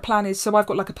separate plan is, so I've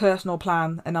got like a personal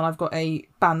plan, and then I've got a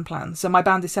band plan. So my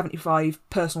band is 75,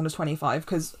 personal is 25,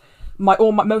 because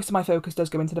most of my focus does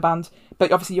go into the band,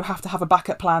 but obviously you have to have a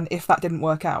backup plan if that didn't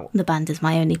work out. The band is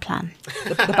my only plan.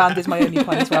 The band is my only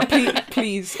plan as well.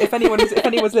 Please, if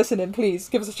anyone's listening, please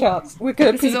give us a chance. We're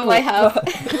good This people. is all I have.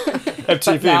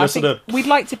 MTV, No, I listen think up. we'd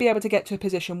like to be able to get to a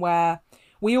position where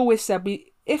we always said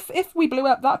if we blew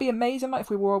up, that'd be amazing. Like if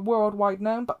we were worldwide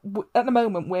known, but at the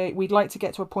moment we'd like to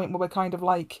get to a point where we're kind of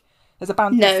like, there's a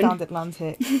band called Stand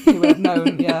Atlantic who are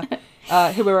known,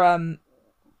 who are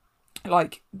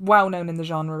like well known in the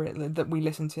genre that we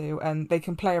listen to, and they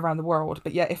can play around the world,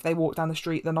 but yet if they walk down the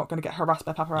street they're not going to get harassed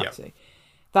by paparazzi. Yep.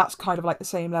 That's kind of like the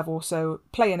same level. So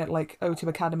playing at like O2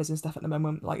 academies and stuff at the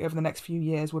moment, like over the next few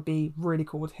years, would be really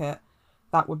cool to hit.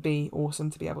 That would be awesome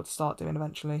to be able to start doing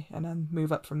eventually, and then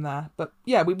move up from there. But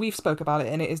yeah, we've spoke about it,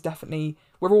 and it is definitely,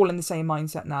 we're all in the same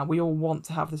mindset now. We all want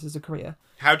to have this as a career.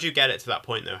 How do you get it to that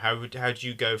point though? How do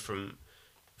you go from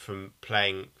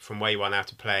playing from where you are now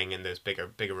to playing in those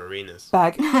bigger arenas?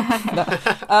 Bag.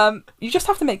 No. You just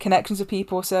have to make connections with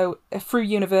people. So through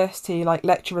university, like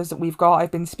lecturers that we've got,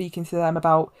 I've been speaking to them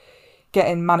about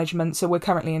getting management. So we're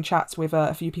currently in chats with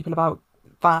a few people about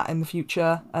that in the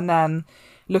future, and then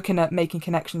looking at making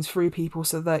connections through people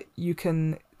so that you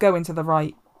can go into the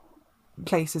right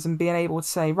places and being able to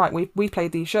say, right, we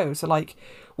played these shows. So like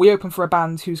we opened for a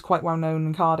band who's quite well known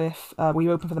in Cardiff. We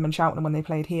opened for them in Cheltenham when they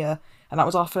played here, and that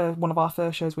was one of our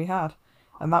first shows we had,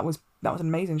 and that was an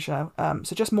amazing show.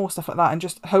 So just more stuff like that, and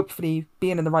just hopefully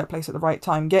being in the right place at the right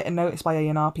time, getting noticed by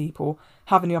A&R people,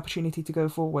 having the opportunity to go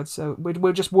forward. So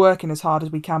we're just working as hard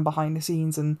as we can behind the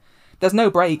scenes, and there's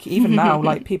no break even now.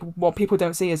 Like what people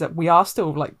don't see is that we are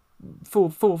still like full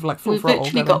We've throttle.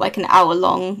 literally got like an hour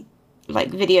long like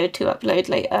video to upload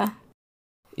later.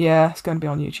 Yeah, it's going to be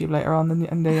on YouTube later on,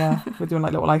 and we're doing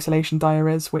like little isolation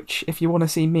diaries, which if you want to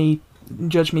see me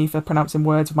judge me for pronouncing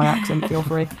words with my accent, feel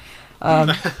free.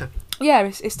 Yeah,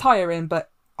 it's tiring,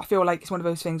 but I feel like it's one of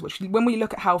those things which, when we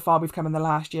look at how far we've come in the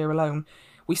last year alone,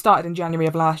 we started in January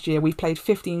of last year, we've played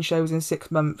 15 shows in 6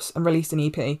 months and released an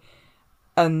EP,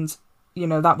 and you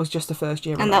know, that was just the first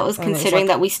year. And that was considering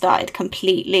that we started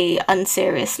completely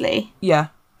unseriously. Yeah.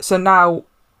 So now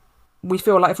we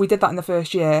feel like if we did that in the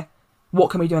first year, what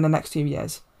can we do in the next 2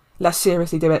 years? Let's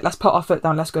seriously do it. Let's put our foot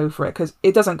down. Let's go for it, because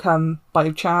it doesn't come by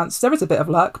chance. There is a bit of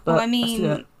luck, but well, I let's do mean,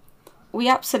 it. we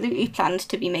absolutely planned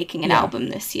to be making an album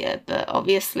this year, but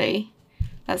obviously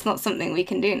that's not something we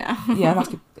can do now. Yeah,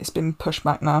 it's been pushed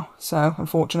back now, so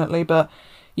unfortunately, but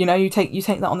you know, you take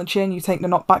that on the chin, you take the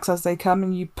knockbacks as they come,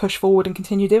 and you push forward and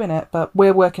continue doing it. But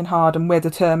we're working hard, and we're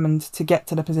determined to get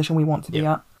to the position we want to be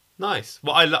at. Nice.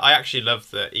 Well, I actually love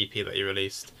the EP that you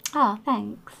released. Oh,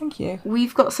 thanks. Thank you.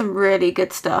 We've got some really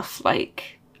good stuff.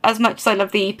 Like, as much as I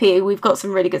love the EP, we've got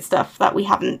some really good stuff that we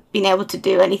haven't been able to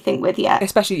do anything with yet.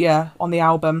 Especially, on the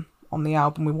album. On the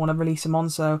album, we want to release them on,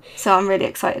 so I'm really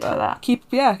excited for that.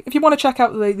 If you want to check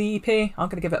out the EP, I'm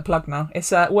going to give it a plug now.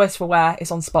 It's Worse for Wear. It's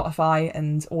on Spotify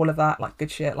and all of that, like good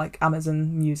shit, like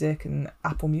Amazon Music and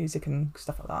Apple Music and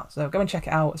stuff like that. So go and check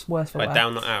it out. It's Worse for Wear.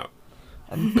 Down Not Out.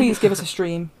 And please give us a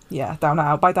stream. Yeah, Down Not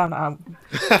Out. Buy Down Not Out.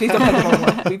 Please don't play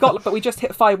the wrong one. We just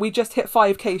hit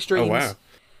 5K streams. Oh wow.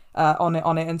 on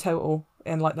it in total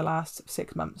in like the last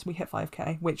 6 months. We hit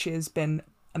 5k, which has been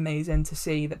amazing to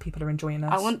see that people are enjoying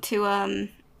us. I want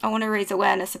to raise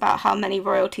awareness about how many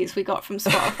royalties we got from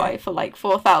Spotify for like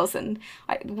 4,000.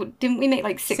 Didn't we make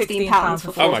like £16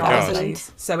 for 4,000? Oh my God.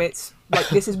 So it's like,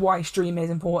 this is why streaming is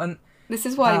important. This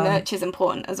is why merch is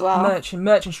important as well. Merch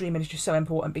and streaming is just so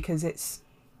important because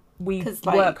we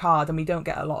work hard and we don't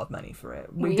get a lot of money for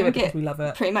it. We do it because we love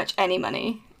it. Pretty much any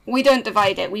money. We don't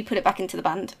divide it. We put it back into the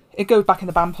band. It goes back in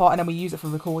the band pot and then we use it for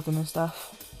recording and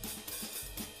stuff.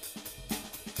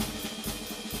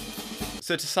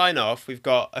 So to sign off, we've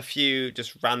got a few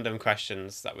just random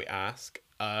questions that we ask.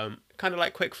 Kind of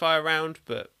like quick fire round,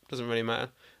 but doesn't really matter.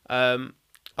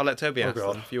 I'll let Toby ask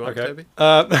them if you want, Toby.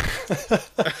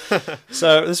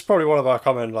 So this is probably one of our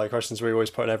common questions we always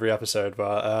put in every episode.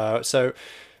 But so,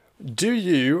 do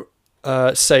you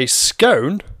say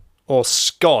scone or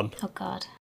scone? Oh God.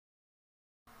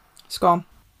 Scone.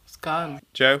 Scone.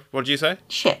 Joe, what did you say?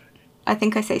 Shit. I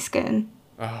think I say scone.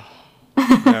 No.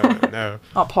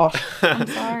 Not posh. I'm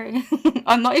sorry.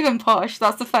 I'm not even posh.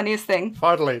 That's the funniest thing.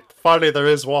 Finally, there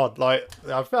is one.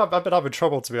 I've been having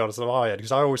trouble, to be honest, on my end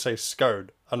because I always say scone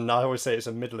and I always say it's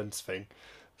a Midlands thing.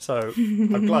 So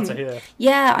I'm glad to hear.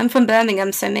 Yeah, I'm from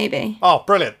Birmingham, so maybe. Oh,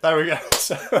 brilliant! There we go.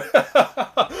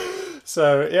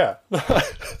 So yeah.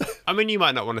 I mean, you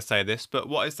might not want to say this, but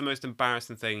what is the most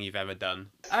embarrassing thing you've ever done?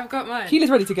 I've got mine. Keela's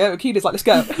ready to go. Keela's like, let's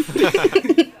go.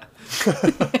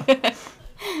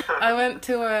 I went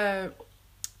to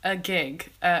a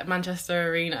gig at Manchester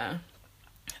Arena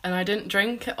and I didn't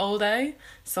drink all day,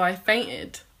 so I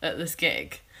fainted at this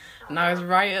gig. And I was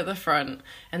right at the front,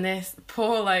 and this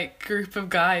poor group of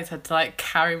guys had to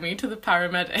carry me to the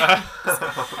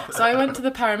paramedics. So I went to the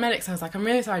paramedics and I was like, I'm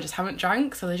really sorry, I just haven't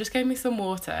drank. So they just gave me some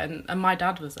water, and my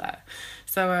dad was there.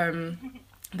 So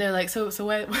they're like, so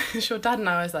where's your dad? And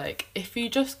I was like, if you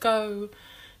just go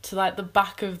to the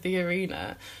back of the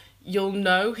arena, you'll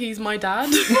know he's my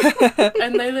dad.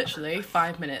 And they literally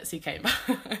 5 minutes he came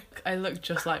back. I looked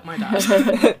just like my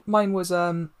dad. Mine was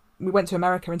we went to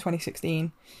America in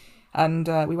 2016 and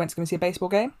we went to go and see a baseball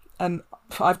game, and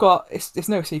it's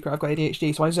no secret I've got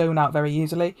ADHD, so I zone out very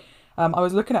easily. I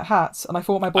was looking at hats and I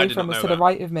thought my boyfriend was to the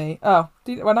right of me. Oh,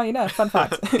 well, now you know. Fun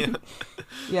fact.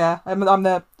 Yeah, I'm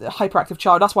the hyperactive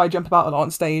child. That's why I jump about a lot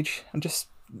on stage. And just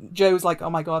Joe's like, oh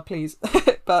my God, please.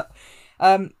 But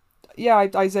yeah,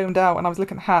 I zoned out and I was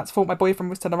looking at hats, thought my boyfriend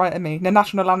was to the right of me. The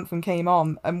national anthem came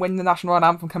on, and when the national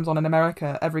anthem comes on in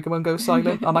America, everyone goes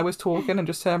silent. And I was talking and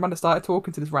just turned around and started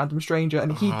talking to this random stranger,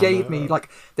 and he gave me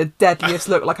the deadliest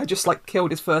look, like I just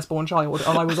killed his firstborn child.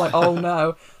 And I was like, oh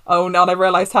no. And I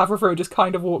realised halfway through, just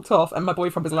kind of walked off, and my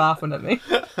boyfriend was laughing at me.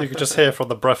 You could just hear from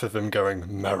the breath of him going,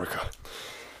 America.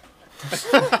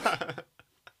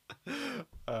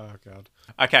 Oh, God.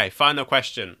 Okay, final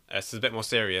question. This is a bit more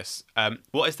serious.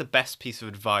 What is the best piece of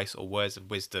advice or words of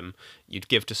wisdom you'd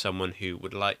give to someone who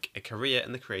would like a career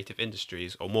in the creative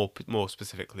industries, or more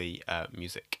specifically,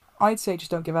 music? I'd say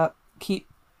just don't give up. Keep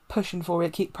pushing for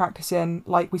it. Keep practicing.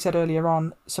 Like we said earlier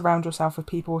on, surround yourself with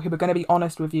people who are going to be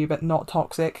honest with you but not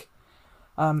toxic.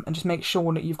 And just make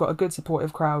sure that you've got a good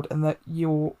supportive crowd and that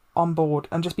you're on board,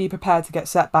 and just be prepared to get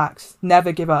setbacks.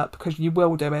 Never give up, because you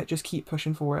will do it. Just keep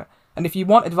pushing for it. And if you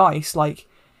want advice,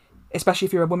 especially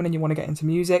if you're a woman and you want to get into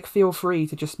music, feel free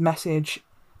to just message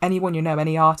anyone you know,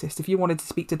 any artist. If you wanted to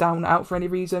speak to Down Out for any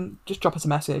reason, just drop us a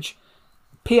message.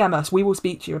 PM us, we will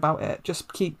speak to you about it.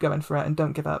 Just keep going for it and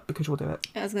don't give up, because we'll do it.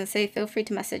 I was going to say, feel free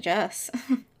to message us.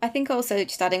 I think also,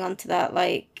 just adding on to that,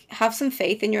 have some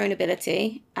faith in your own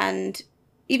ability, and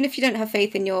even if you don't have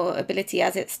faith in your ability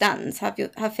as it stands,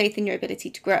 have faith in your ability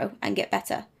to grow and get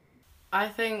better. I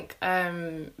think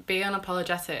be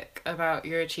unapologetic about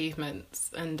your achievements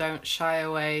and don't shy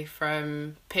away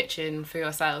from pitching for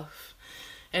yourself.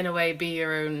 In a way, be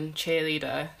your own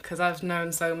cheerleader, because I've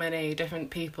known so many different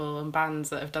people and bands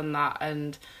that have done that,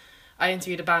 and I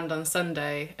interviewed a band on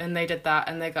Sunday and they did that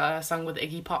and they got a song with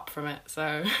Iggy Pop from it,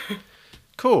 so...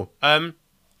 Cool.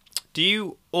 Do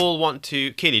you all want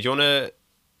to... Keely, do you want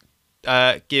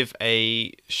to give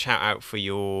a shout out for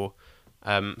your...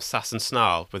 Sass and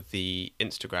Snarl with the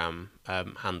Instagram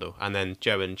handle, and then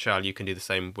Joe and Charles, you can do the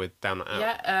same with Down Not Out.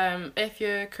 Yeah, if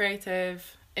you're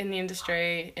creative in the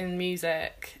industry, in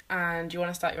music, and you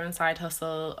want to start your own side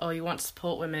hustle, or you want to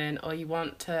support women, or you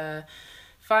want to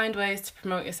find ways to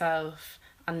promote yourself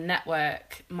and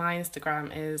network, my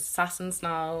Instagram is Sass and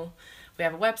Snarl. We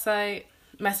have a website.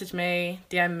 Message me,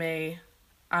 DM me,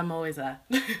 I'm always there.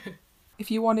 If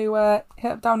you want to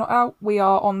hit up Down Not Out, we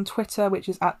are on Twitter, which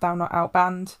is @Down Not Out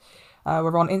Band.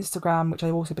 We're on Instagram, which I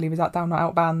also believe is @Down Not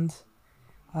Out Band.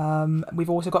 We've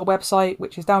also got a website,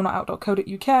 which is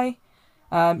downotout.co.uk.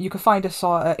 You can find us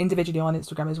individually on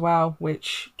Instagram as well,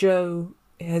 which Joe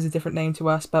has a different name to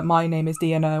us, but my name is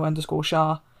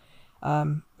DNO_Shah.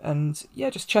 And yeah,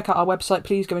 just check out our website.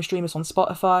 Please go and stream us on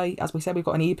Spotify. As we said, we've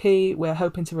got an EP. We're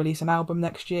hoping to release an album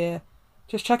next year.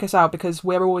 Just check us out because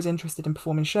we're always interested in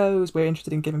performing shows. We're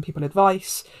interested in giving people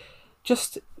advice.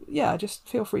 Just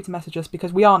feel free to message us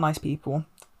because we are nice people.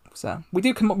 So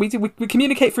we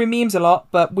communicate through memes a lot,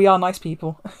 but we are nice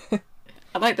people.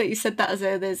 I like that you said that as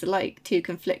though there's like two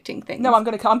conflicting things. No,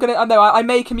 I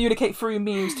may communicate through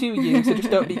memes to you, so just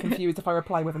don't be confused if I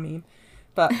reply with a meme.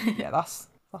 But yeah, that's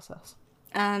us.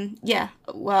 Yeah,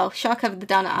 well, Shah covered the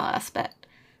down and out aspect.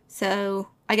 So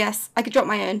I guess I could drop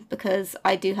my own because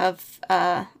I do have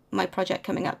my project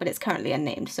coming up, but it's currently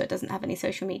unnamed, so it doesn't have any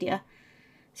social media.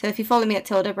 So if you follow me at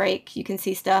Tilda Break, you can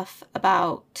see stuff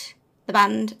about the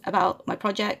band, about my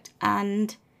project,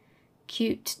 and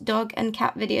cute dog and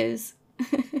cat videos.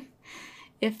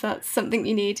 If that's something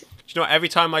you need. Do you know what? Every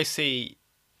time I see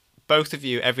both of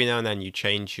you, every now and then you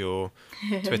change your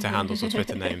Twitter handles or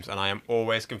Twitter names, and I am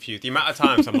always confused. The amount of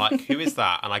times I'm like, who is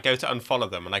that? And I go to unfollow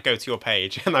them, and I go to your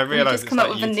page, and I realise it's come like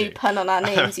up with you a new two. pun on our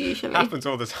names usually. Happens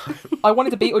all the time. I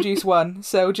wanted a Beetlejuice one,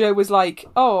 so Joe was like,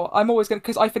 "Oh, I'm always gonna,"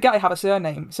 because I forget I have a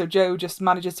surname, so Joe just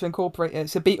manages to incorporate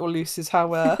it. So Beetlejuice is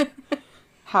how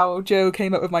how Joe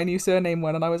came up with my new surname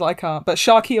one, and I was like, I can't. But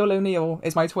Shaquille O'Neal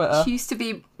is my Twitter. She used to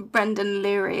be Brendan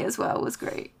Leary as well, was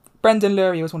great. Brendan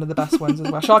Lurie was one of the best ones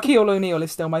as well. Shaquille O'Neal is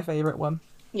still my favourite one.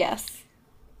 Yes.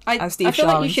 And Steve I feel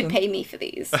like you Sharrington. should pay me for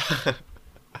these.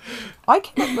 I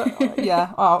came up with,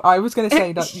 yeah. Oh, I was going to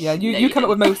say that. Yeah, you come up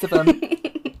with most of them.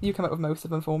 You come up with most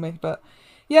of them for me. But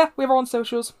yeah, we're on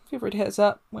socials. Feel free to hit us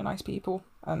up. We're nice people,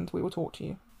 and we will talk to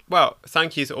you. Well,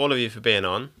 thank you to all of you for being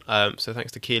on. So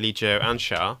thanks to Keely, Joe, and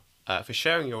Shah for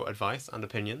sharing your advice and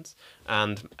opinions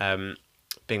and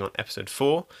being on episode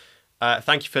 4.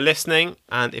 Thank you for listening,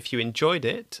 and if you enjoyed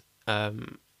it,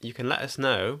 you can let us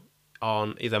know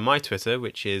on either my Twitter,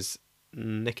 which is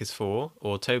Nick4,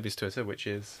 or Toby's Twitter, which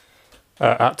is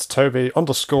at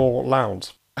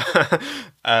Toby_Lounge.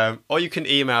 Or you can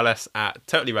email us at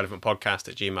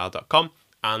totallyrelevantpodcast@gmail.com.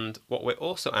 And what we're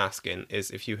also asking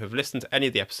is if you have listened to any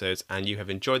of the episodes and you have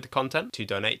enjoyed the content, to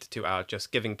donate to our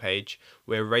Just Giving page.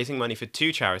 We're raising money for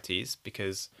 2 charities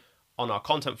because on our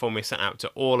content form we sent out to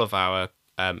all of our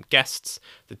guests,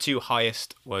 the 2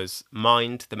 highest was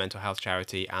Mind, the mental health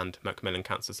charity, and Macmillan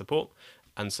Cancer Support.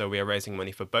 And so we are raising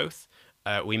money for both.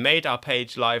 We made our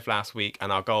page live last week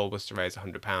and our goal was to raise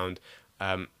 £100.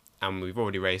 And we've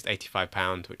already raised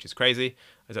 £85, which is crazy.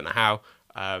 I don't know how.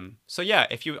 So yeah,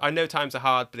 I know times are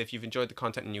hard, but if you've enjoyed the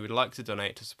content and you would like to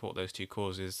donate to support those 2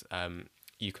 causes,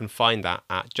 you can find that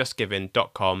at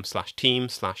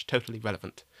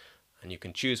justgiving.com/team/totallyrelevant. And you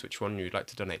can choose which one you'd like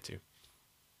to donate to.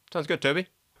 Sounds good, Toby.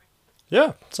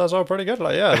 Yeah, sounds all pretty good.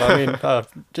 Like, yeah, I mean,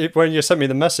 when you sent me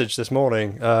the message this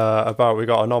morning about we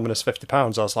got a nominous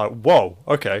 £50, I was like, whoa,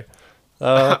 okay.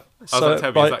 I was like,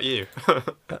 Toby, is that you?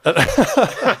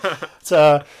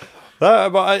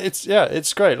 But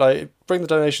it's great. Like, bring the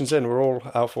donations in. We're all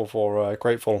helpful for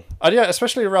grateful, and yeah,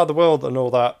 especially around the world and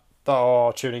all that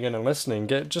are tuning in and listening.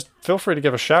 Just feel free to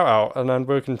give a shout out, and then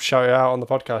we can shout you out on the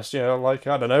podcast. You know, like,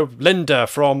 I don't know, Linda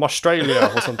from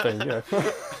Australia or something. You know.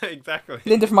 Exactly.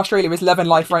 Linda from Australia is loving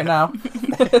life right now.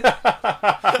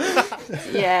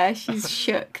 Yeah, she's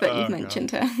shook that you've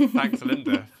mentioned her. Thanks,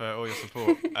 Linda, for all your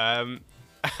support.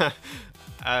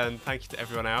 And thank you to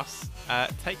everyone else.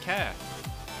 Take care.